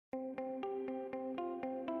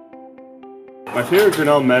My favorite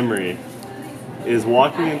Grinnell memory is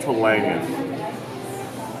walking into Langan,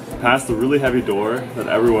 past the really heavy door that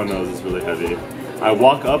everyone knows is really heavy. I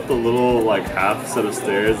walk up the little half set of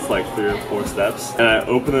stairs, it's 3 or 4 steps, and I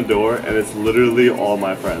open the door and it's literally all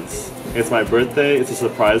my friends. It's my birthday, it's a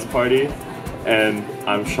surprise party, and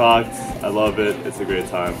I'm shocked, I love it, it's a great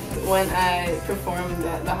time. When I performed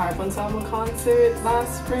at the Harp Ensemble concert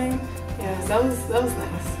last spring, yeah, that was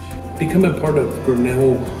nice. Becoming part of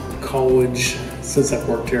Grinnell College, since I've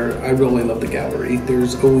worked here, I really love the gallery.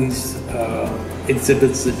 There's always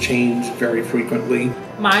exhibits that change very frequently.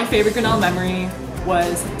 My favorite Grinnell memory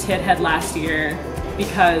was Tit Head last year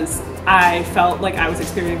because I felt like I was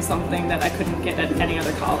experiencing something that I couldn't get at any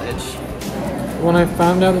other college. When I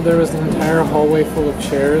found out that there was an entire hallway full of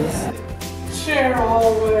chairs. Chair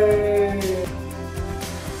hallway!